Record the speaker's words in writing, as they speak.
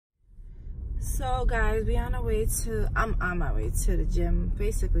So guys, we on our way to, I'm on my way to the gym.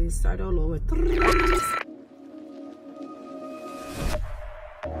 Basically, start all over. Today,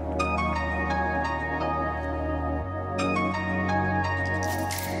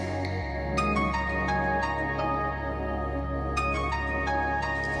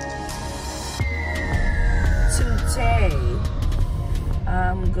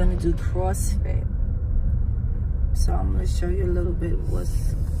 I'm gonna do CrossFit. So I'm gonna show you a little bit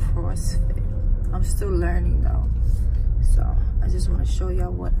what's CrossFit. I'm still learning though. So I just wanna show y'all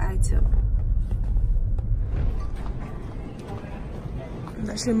what I do.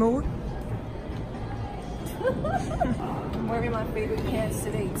 That's your mood? I'm wearing my favorite pants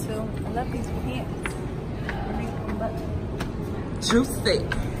today too. I love these pants. Juicy.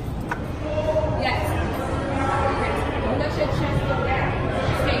 Yes. Don't let your chest go down.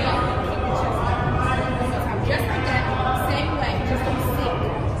 Stay up. Keep your chest up. One more time. Just like that. Same way. Just don't sink.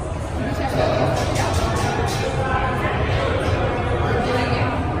 Keep your chest up. Do it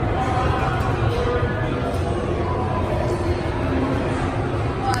again.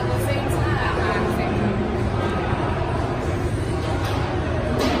 Well, at the same time. At the same time.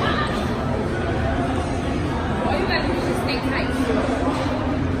 All you gotta do is just stay tight.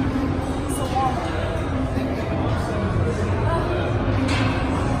 So warm.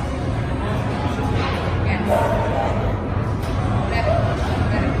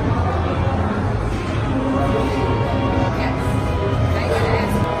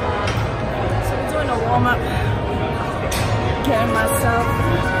 Warm up, getting myself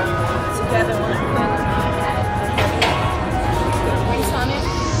together on the weights on it.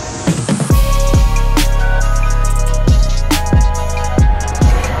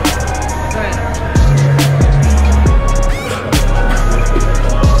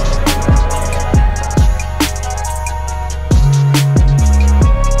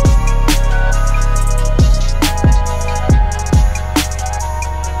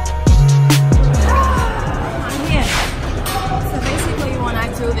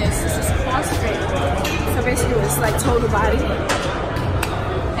 It's like total body,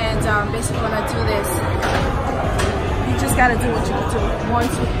 and basically when I do this, you just gotta do what you can do. 1, 2,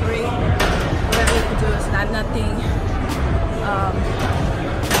 3, whatever you can do. It's not nothing.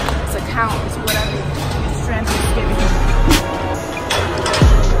 It's a count. It's whatever your strength is giving you.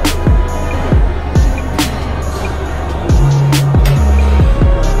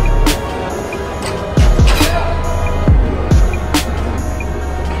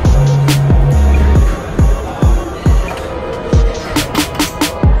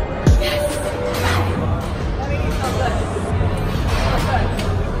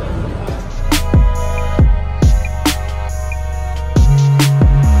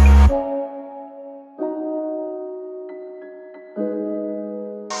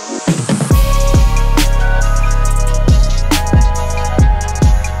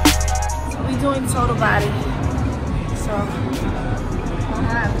 Doing total body, so I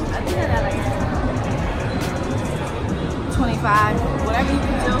think I got like 25. Whatever you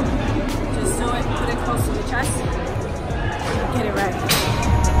can do, just do it. Put it close to the chest. Get it right.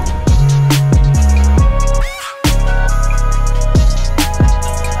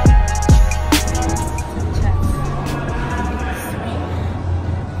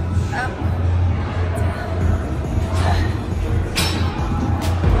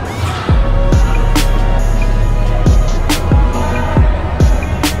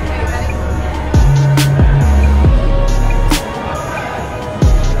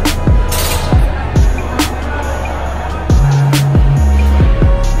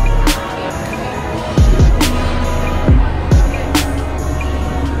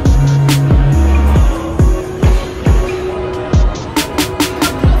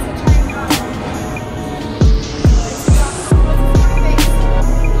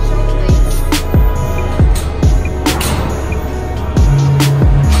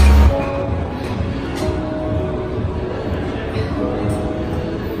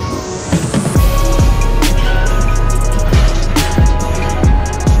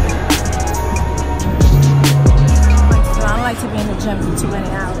 Gym for too many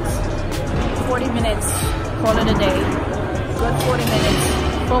hours. 40 minutes, call it a day. Good 40 minutes,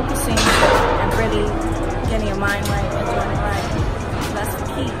 focusing and really getting your mind right and doing it right. That's the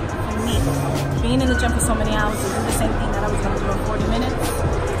key for me. Being in the gym for so many hours to do the same thing that I was going to do in 40 minutes,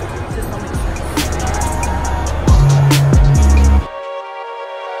 just don't make sense.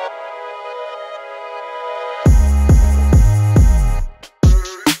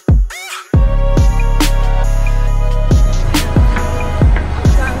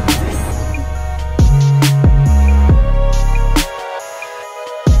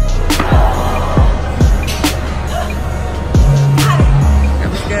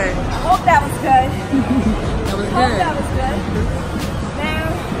 hope that was good. That was Hope good. that was good. Now,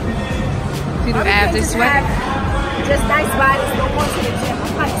 See the abs, they sweat. just nice bodies, don't go to the gym.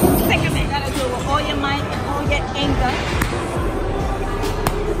 I'm like sick of it. You gotta do it with all your might and all your anger.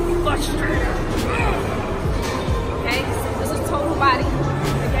 Frustrated. Okay, so this is total body.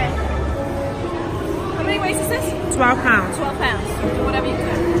 Okay. How many weights is this? 12 pounds. 12 pounds. Do whatever you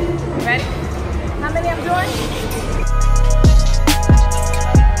can. You ready? How many I'm doing?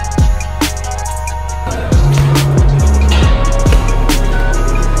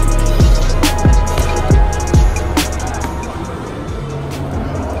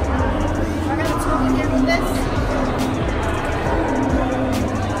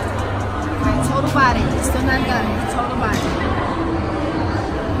 Body, it's still not done. Total body.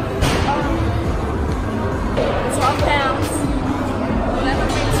 12 pounds. Whatever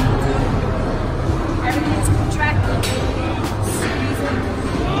weight you do. Everything's contracted. Squeezing.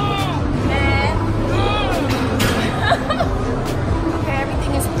 And okay,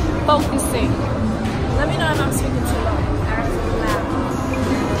 everything is focusing. Let me know if I'm speaking too low. I have to be loud.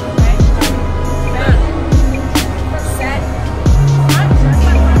 Okay? Ready? Set.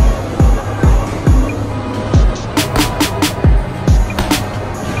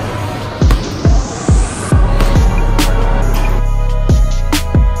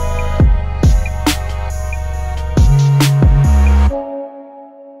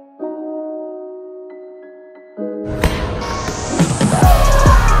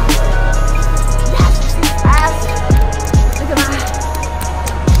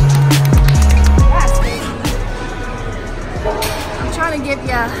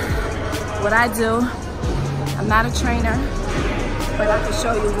 What I do. I'm not a trainer, but I can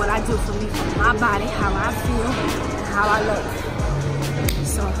show you what I do for me, for my body, how I feel, and how I look.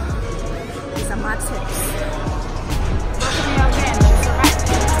 So these are my tips. Working me out again, but it's alright.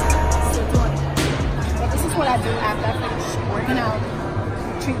 Still doing it. But this is what I do after I finish working out.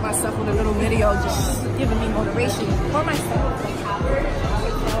 Treat myself with a little video, just giving me motivation for myself.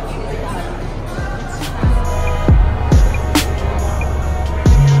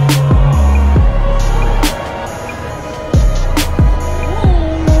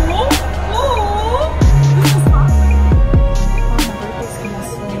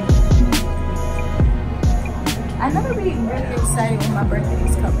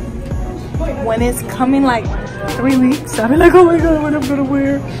 When it's coming like 3 weeks, I'll be like, oh my god, what I'm gonna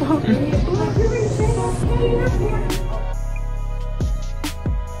wear.